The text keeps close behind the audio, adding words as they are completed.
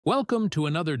Welcome to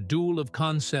another Duel of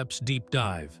Concepts deep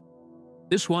dive.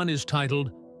 This one is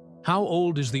titled, How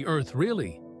Old is the Earth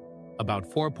Really? About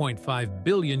 4.5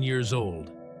 billion years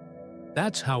old.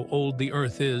 That's how old the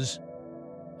Earth is.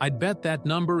 I'd bet that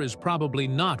number is probably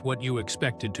not what you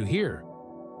expected to hear.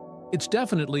 It's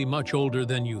definitely much older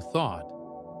than you thought.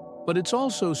 But it's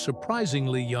also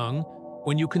surprisingly young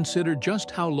when you consider just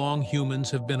how long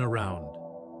humans have been around.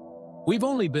 We've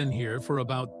only been here for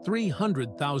about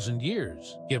 300,000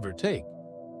 years, give or take,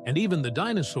 and even the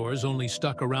dinosaurs only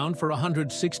stuck around for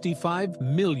 165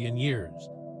 million years.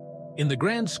 In the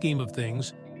grand scheme of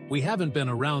things, we haven't been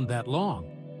around that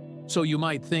long. So you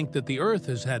might think that the Earth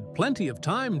has had plenty of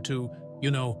time to,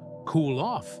 cool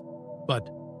off. But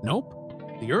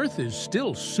nope, the Earth is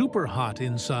still super hot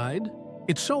inside.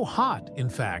 It's so hot, in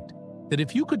fact, that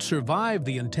if you could survive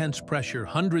the intense pressure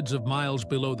hundreds of miles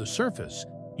below the surface,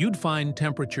 you'd find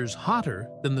temperatures hotter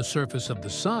than the surface of the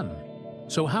sun.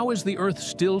 So how is the Earth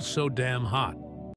still so damn hot?